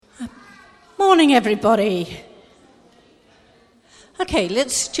morning, everybody. Okay,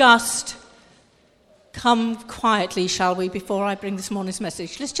 let's just come quietly, shall we, before I bring this morning's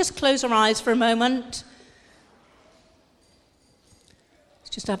message. Let's just close our eyes for a moment. Let's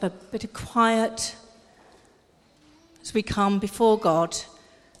just have a bit of quiet as we come before God.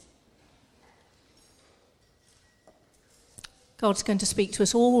 God's going to speak to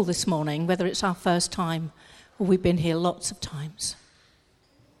us all this morning, whether it's our first time or we've been here lots of times.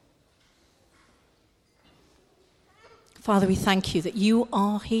 Father, we thank you that you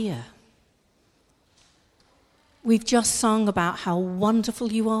are here. We've just sung about how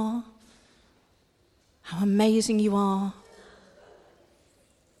wonderful you are, how amazing you are,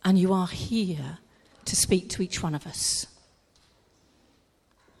 and you are here to speak to each one of us.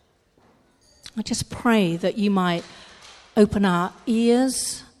 I just pray that you might open our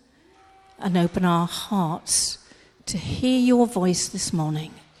ears and open our hearts to hear your voice this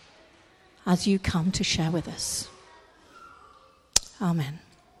morning as you come to share with us. Amen.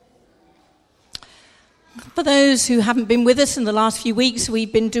 For those who haven't been with us in the last few weeks,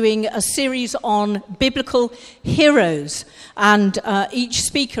 we've been doing a series on biblical heroes, and each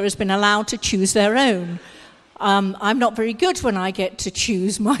speaker has been allowed to choose their own. I'm not very good when I get to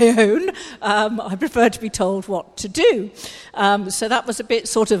choose my own. I prefer to be told what to do. So that was a bit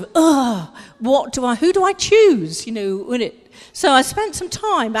sort of, who do I choose? Wouldn't it? So I spent some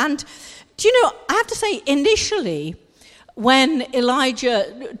time, and I have to say, initially, when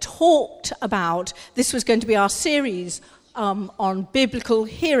Elijah talked about this was going to be our series on biblical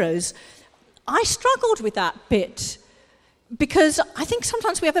heroes, I struggled with that bit because I think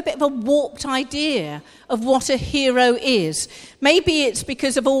sometimes we have a bit of a warped idea of what a hero is. Maybe it's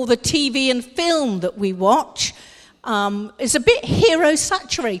because of all the TV and film that we watch. It's a bit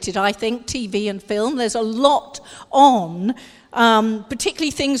hero-saturated, I think, TV and film. There's a lot on. Particularly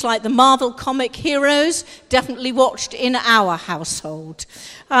things like the Marvel comic heroes, definitely watched in our household.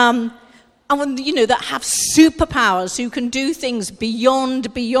 And that have superpowers, who can do things beyond.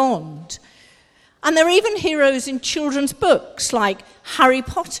 And there are even heroes in children's books like Harry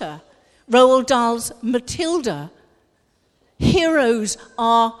Potter, Roald Dahl's Matilda. Heroes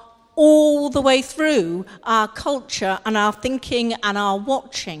are all the way through our culture and our thinking and our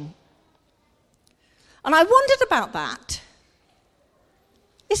watching. And I wondered about that.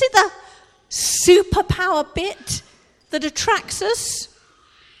 Is it the superpower bit that attracts us?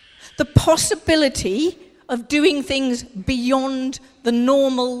 The possibility of doing things beyond the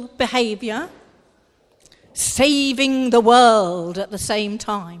normal behavior? Saving the world at the same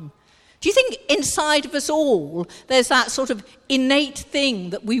time? Do you think inside of us all there's that sort of innate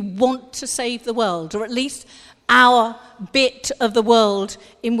thing that we want to save the world, or at least our bit of the world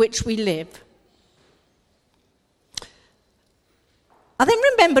in which we live? I then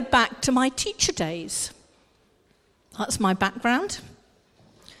remembered back to my teacher days. That's my background.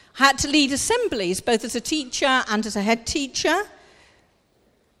 I had to lead assemblies, both as a teacher and as a head teacher.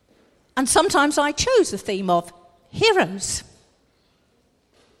 And sometimes I chose the theme of heroes.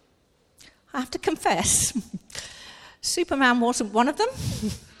 I have to confess, Superman wasn't one of them,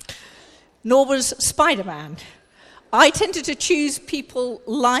 nor was Spider-Man. I tended to choose people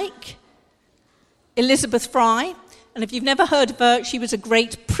like Elizabeth Fry. And if you've never heard of her, she was a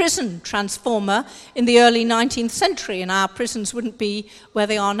great prison transformer in the early 19th century, and our prisons wouldn't be where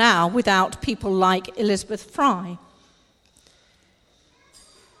they are now without people like Elizabeth Fry.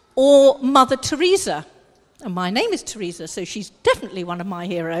 Or Mother Teresa. And my name is Teresa, so she's definitely one of my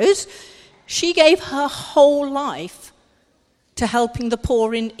heroes. She gave her whole life to helping the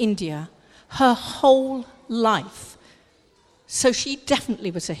poor in India. Her whole life. So she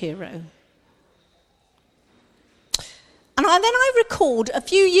definitely was a hero. And then I recalled a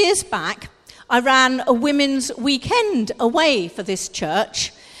few years back, I ran a women's weekend away for this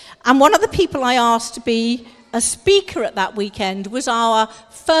church. And one of the people I asked to be a speaker at that weekend was our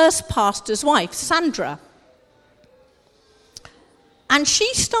first pastor's wife, Sandra. And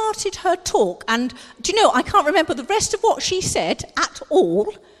she started her talk. And I can't remember the rest of what she said at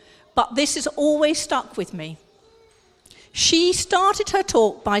all, but this has always stuck with me. She started her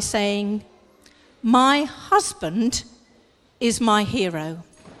talk by saying, "My husband is my hero."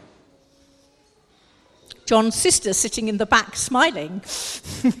 John's sister sitting in the back smiling.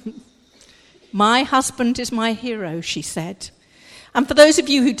 "My husband is my hero," she said. And for those of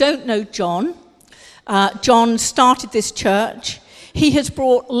you who don't know John, John started this church. He has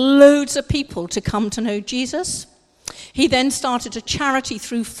brought loads of people to come to know Jesus. He then started a charity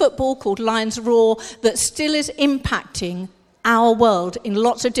through football called Lions Roar that still is impacting our world in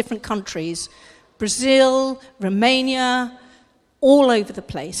lots of different countries. Brazil, Romania, all over the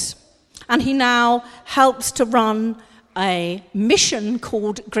place. And he now helps to run a mission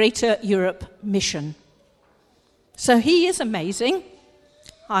called Greater Europe Mission. So he is amazing.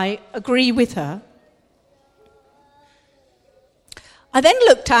 I agree with her. I then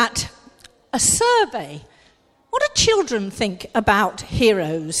looked at a survey. What do children think about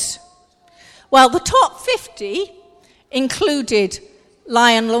heroes? Well, the top 50 included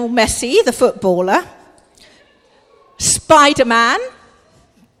Lionel Messi, the footballer, Spider-Man,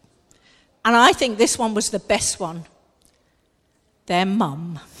 and I think this one was the best one, their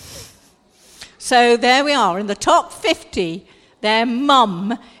mum. So there we are, in the top 50, their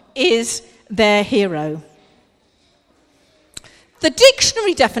mum is their hero. The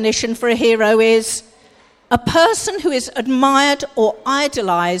dictionary definition for a hero is a person who is admired or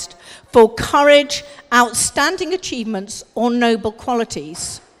idolized for courage, outstanding achievements, or noble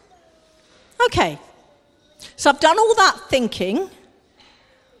qualities. Okay, so I've done all that thinking.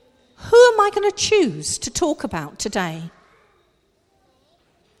 Who am I going to choose to talk about today?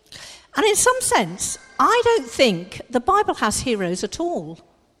 And in some sense, I don't think the Bible has heroes at all.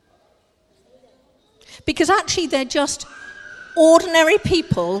 Because actually they're just ordinary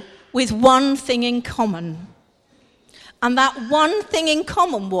people with one thing in common. And that one thing in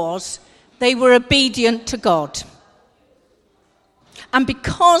common was they were obedient to God. And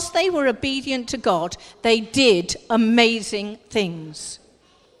because they were obedient to God, they did amazing things.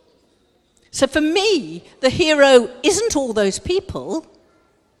 So for me, the hero isn't all those people.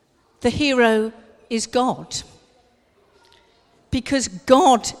 The hero is God. Because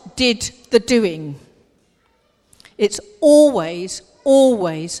God did the doing. It's always,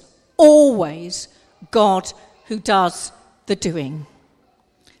 always, always God who does the doing.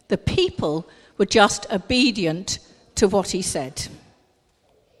 The people were just obedient to what he said.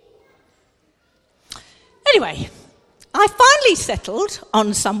 Anyway, I finally settled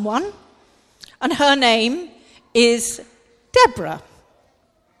on someone, and her name is Deborah.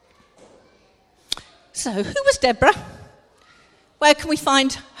 So, who was Deborah? Where can we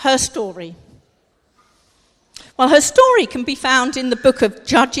find her story? Well, her story can be found in the book of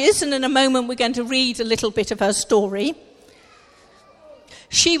Judges, and in a moment we're going to read a little bit of her story.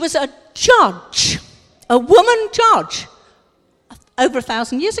 She was a judge, a woman judge, over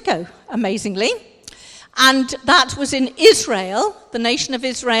 1,000 years ago, amazingly. And that was in Israel, the nation of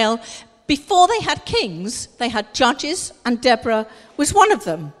Israel. Before they had kings, they had judges, and Deborah was one of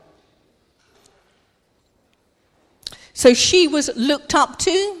them. So she was looked up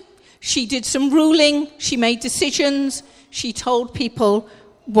to. She did some ruling, she made decisions, she told people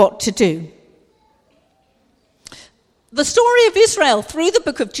what to do. The story of Israel through the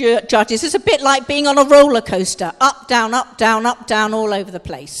book of Judges is a bit like being on a roller coaster, up, down, all over the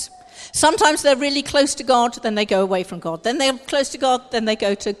place. Sometimes they're really close to God, then they go away from God. Then they're close to God, then they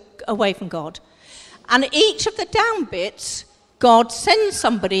go away from God. And each of the down bits, God sends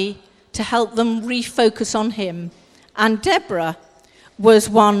somebody to help them refocus on him. And Deborah was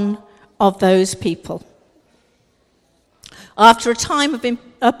one of those people. After a time of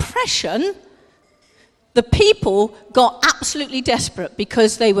oppression, the people got absolutely desperate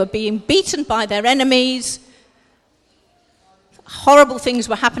because they were being beaten by their enemies. Horrible things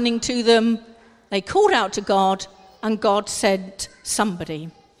were happening to them. They called out to God, and God sent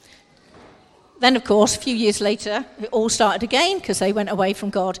somebody. Then, of course, a few years later, it all started again because they went away from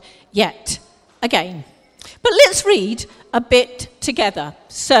God yet again. But let's read a bit together.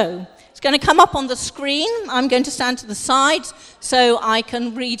 So, it's going to come up on the screen. I'm going to stand to the side so I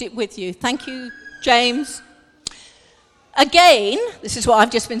can read it with you. Thank you, James. Again, this is what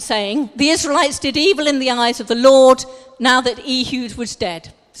I've just been saying, the Israelites did evil in the eyes of the Lord now that Ehud was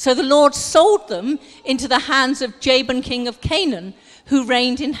dead. So the Lord sold them into the hands of Jabin, king of Canaan, who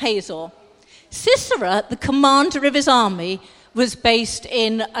reigned in Hazor. Sisera, the commander of his army, was based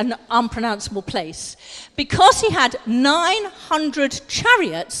in an unpronounceable place. Because he had 900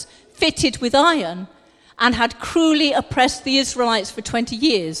 chariots fitted with iron and had cruelly oppressed the Israelites for 20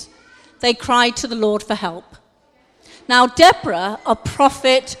 years, they cried to the Lord for help. Now Deborah, a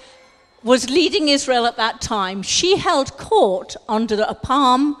prophet, was leading Israel at that time. She held court under a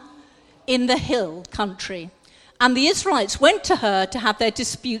palm in the hill country, and the Israelites went to her to have their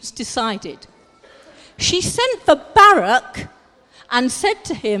disputes decided. She sent for Barak and said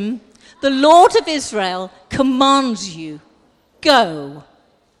to him, "The Lord of Israel commands you, go,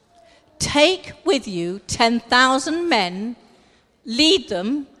 take with you 10,000 men, lead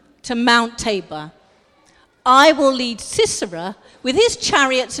them to Mount Tabor. I will lead Sisera with his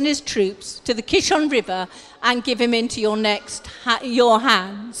chariots and his troops to the Kishon River and give him into your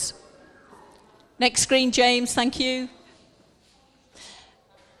hands." Next screen, James, thank you.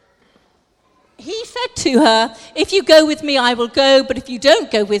 he said to her, if you go with me, I will go, but if you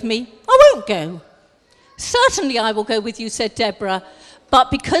don't go with me, I won't go. Certainly I will go with you, said Deborah,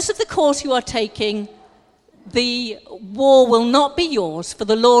 but because of the course you are taking, the war will not be yours, for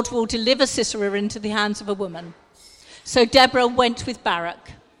the Lord will deliver Sisera into the hands of a woman. So Deborah went with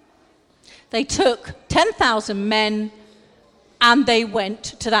Barak. They took 10,000 men and they went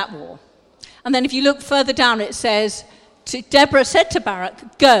to that war. And then if you look further down, it says, Deborah said to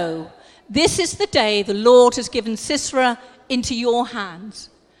Barak, go, this is the day the Lord has given Sisera into your hands.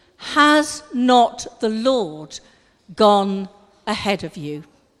 Has not the Lord gone ahead of you?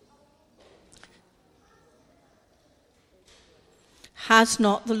 Has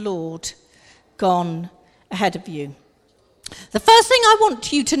not the Lord gone ahead of you? The first thing I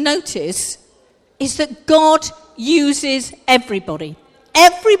want you to notice is that God uses everybody.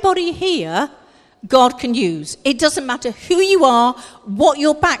 Everybody here, God can use. It doesn't matter who you are, what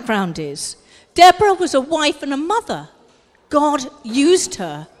your background is. Deborah was a wife and a mother. God used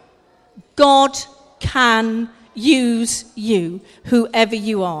her. God can use you, whoever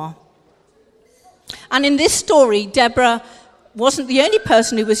you are. And in this story, Deborah wasn't the only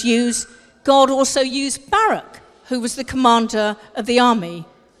person who was used. God also used Barak, who was the commander of the army.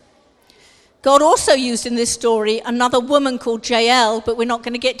 God also used in this story another woman called Jael, but we're not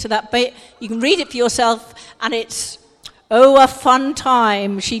going to get to that bit. You can read it for yourself, and it's, a fun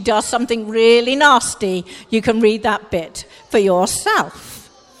time. She does something really nasty. You can read that bit for yourself.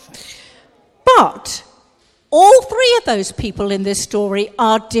 But all three of those people in this story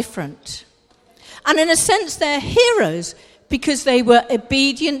are different. And in a sense, they're heroes because they were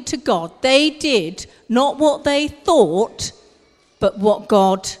obedient to God. They did not what they thought, but what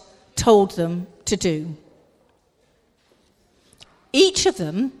God told them to do. Each of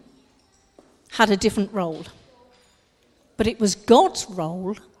them had a different role, but it was God's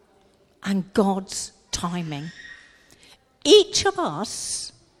role and God's timing. Each of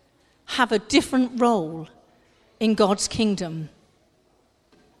us have a different role in God's kingdom.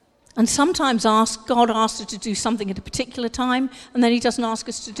 And sometimes God asks us to do something at a particular time, and then he doesn't ask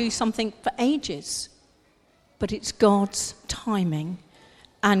us to do something for ages. But it's God's timing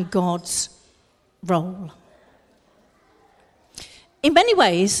and God's role. In many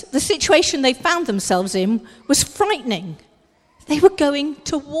ways, the situation they found themselves in was frightening. They were going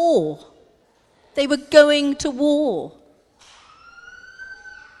to war. They were going to war.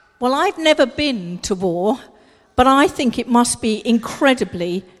 Well, I've never been to war, but I think it must be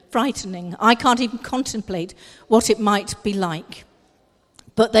incredibly frightening. I can't even contemplate what it might be like.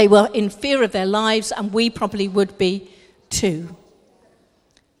 But they were in fear of their lives, and we probably would be too.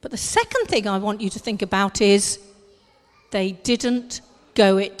 But the second thing I want you to think about is they didn't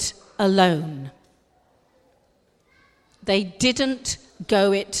go it alone. They didn't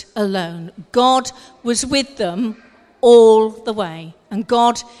go it alone. God was with them all the way. And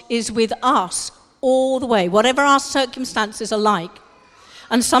God is with us all the way, whatever our circumstances are like.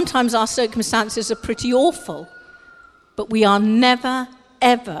 And sometimes our circumstances are pretty awful. But we are never,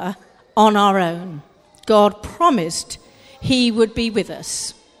 ever on our own. God promised he would be with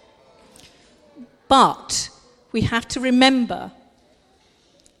us. But we have to remember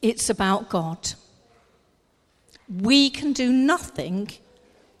it's about God. We can do nothing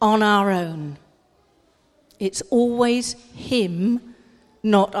on our own. It's always him,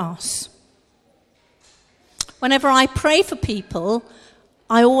 not us. Whenever I pray for people,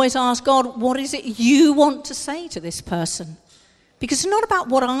 I always ask God, what is it you want to say to this person? Because it's not about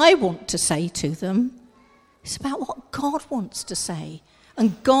what I want to say to them. It's about what God wants to say.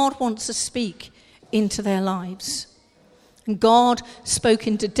 And God wants to speak into their lives. And God spoke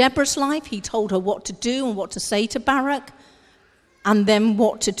into Deborah's life. He told her what to do and what to say to Barak, and then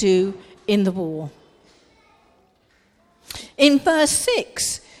what to do in the war. In verse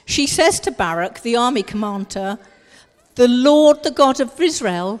 6, she says to Barak, the army commander, the Lord, the God of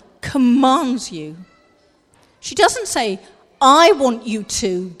Israel, commands you. She doesn't say, I want you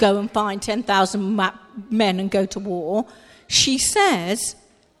to go and find 10,000 men and go to war. She says,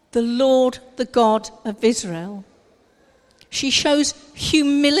 the Lord, the God of Israel. She shows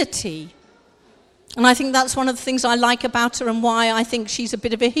humility. And I think that's one of the things I like about her and why I think she's a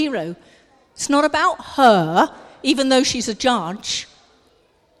bit of a hero. It's not about her, even though she's a judge.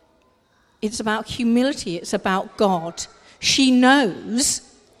 It's about humility. It's about God. She knows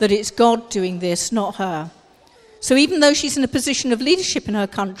that it's God doing this, not her. So even though she's in a position of leadership in her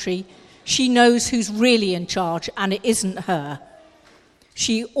country, she knows who's really in charge, and it isn't her.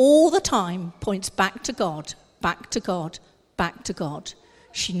 She all the time points back to God, back to God, back to God.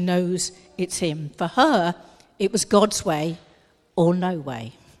 She knows it's him. For her, it was God's way or no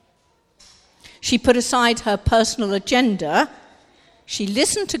way. She put aside her personal agenda, she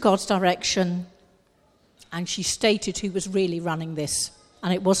listened to God's direction, and she stated who was really running this,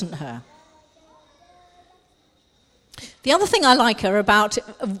 and it wasn't her. The other thing I like about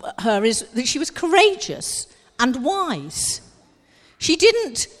her is that she was courageous and wise. She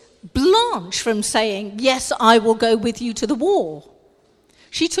didn't blanch from saying, yes, I will go with you to the war.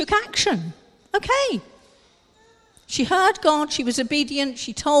 She took action. Okay. She heard God, she was obedient,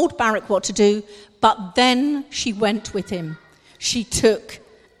 she told Barak what to do, but then she went with him. She took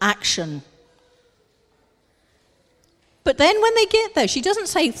action. But then when they get there, she doesn't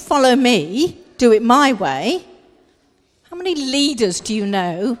say, follow me, do it my way. How many leaders do you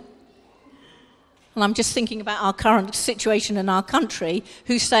know? And I'm just thinking about our current situation in our country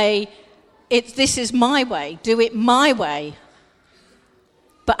who say, this is my way, do it my way.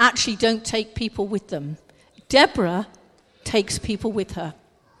 But actually don't take people with them. Deborah takes people with her.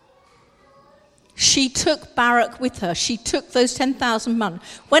 She took Barak with her. She took those 10,000 men.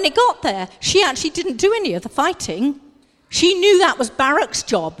 When it got there, she actually didn't do any of the fighting. She knew that was Barak's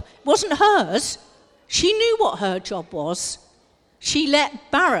job. It wasn't hers. She knew what her job was. She let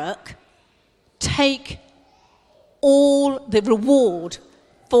Barak take all the reward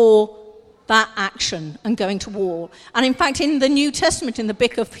for that action and going to war. And in fact, in the New Testament, in the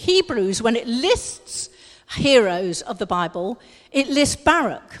book of Hebrews, when it lists heroes of the Bible, it lists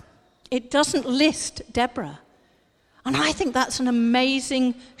Barak. It doesn't list Deborah. And I think that's an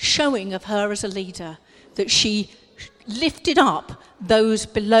amazing showing of her as a leader, that she lifted up those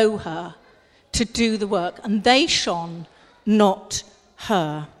below her to do the work, and they shone, not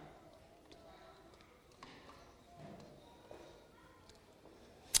her.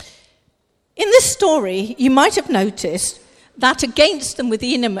 In this story, you might have noticed that against them with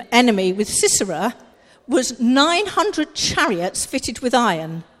the enemy, with Sisera, was 900 chariots fitted with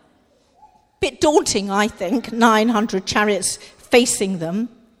iron. Bit daunting, I think, 900 chariots facing them.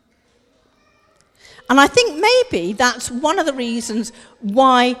 And I think maybe that's one of the reasons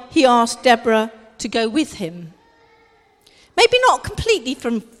why he asked Deborah to go with him. Maybe not completely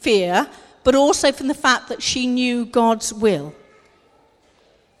from fear, but also from the fact that she knew God's will.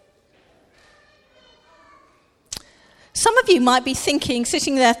 Some of you might be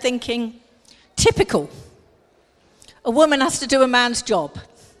sitting there thinking, typical. A woman has to do a man's job.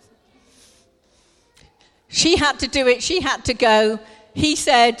 She had to do it, she had to go. He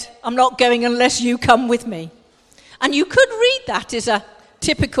said, I'm not going unless you come with me. And you could read that as a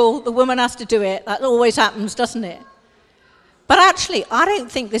typical, the woman has to do it. That always happens, doesn't it? But actually, I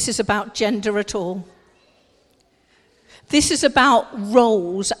don't think this is about gender at all. This is about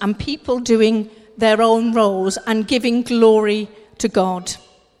roles and people doing their own roles and giving glory to God.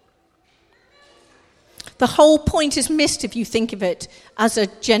 The whole point is missed if you think of it as a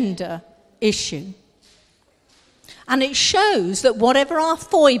gender issue. And it shows that whatever our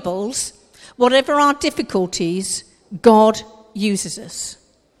foibles, whatever our difficulties, God uses us.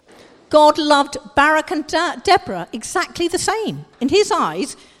 God loved Barak and Deborah exactly the same. In his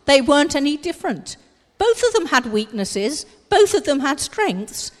eyes, they weren't any different. Both of them had weaknesses, both of them had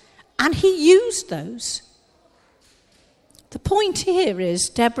strengths, and he used those. The point here is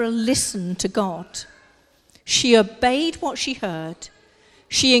Deborah listened to God. She obeyed what she heard.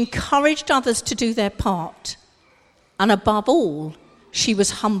 She encouraged others to do their part. And above all, she was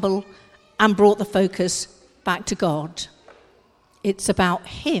humble and brought the focus back to God. It's about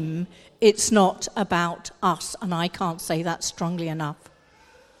him. It's not about us. And I can't say that strongly enough.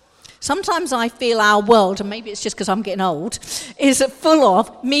 Sometimes I feel our world, and maybe it's just because I'm getting old, is full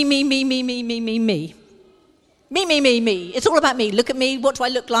of me, me, me, me, me, me, me, me. Me, me, me, me. It's all about me. Look at me. What do I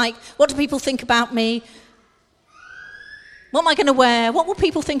look like? What do people think about me? What am I going to wear? What will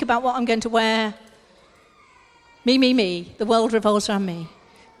people think about what I'm going to wear? Me, me, me. The world revolves around me.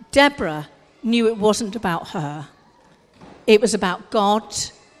 Deborah knew it wasn't about her. It was about God,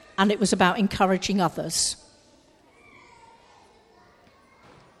 and it was about encouraging others.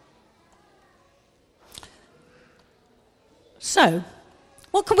 So,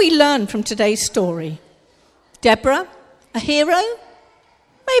 what can we learn from today's story? Deborah, a hero?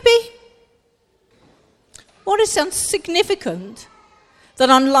 Maybe. What is significant that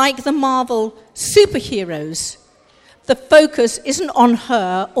unlike the Marvel superheroes, the focus isn't on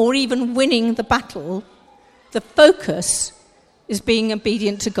her or even winning the battle. The focus is being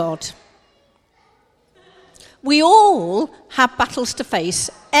obedient to God. We all have battles to face.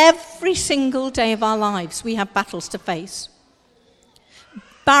 Every single day of our lives, we have battles to face.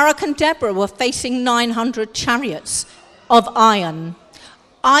 Barak and Deborah were facing 900 chariots of iron.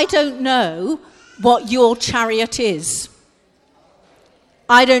 I don't know what your chariot is.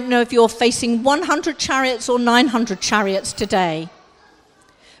 I don't know if you're facing 100 chariots or 900 chariots today.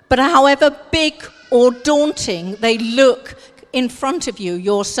 But however big or daunting they look in front of you,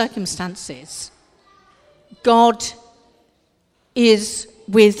 your circumstances, God is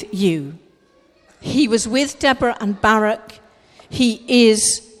with you. He was with Deborah and Barak. He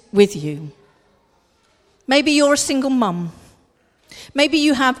is with you. Maybe you're a single mum. Maybe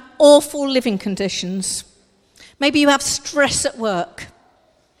you have awful living conditions. Maybe you have stress at work.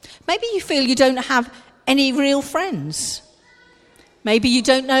 Maybe you feel you don't have any real friends. Maybe you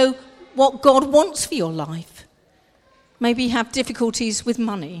don't know what God wants for your life. Maybe you have difficulties with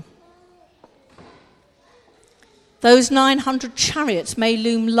money. Those 900 chariots may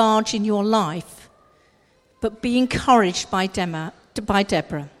loom large in your life, but be encouraged by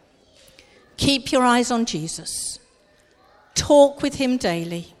Deborah. Keep your eyes on Jesus. Talk with him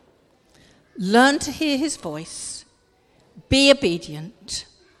daily. Learn to hear his voice. Be obedient.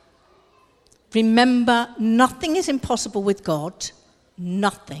 Remember, nothing is impossible with God.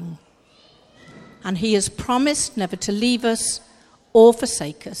 Nothing. And he has promised never to leave us or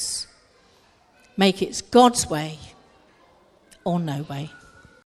forsake us. Make it God's way or no way.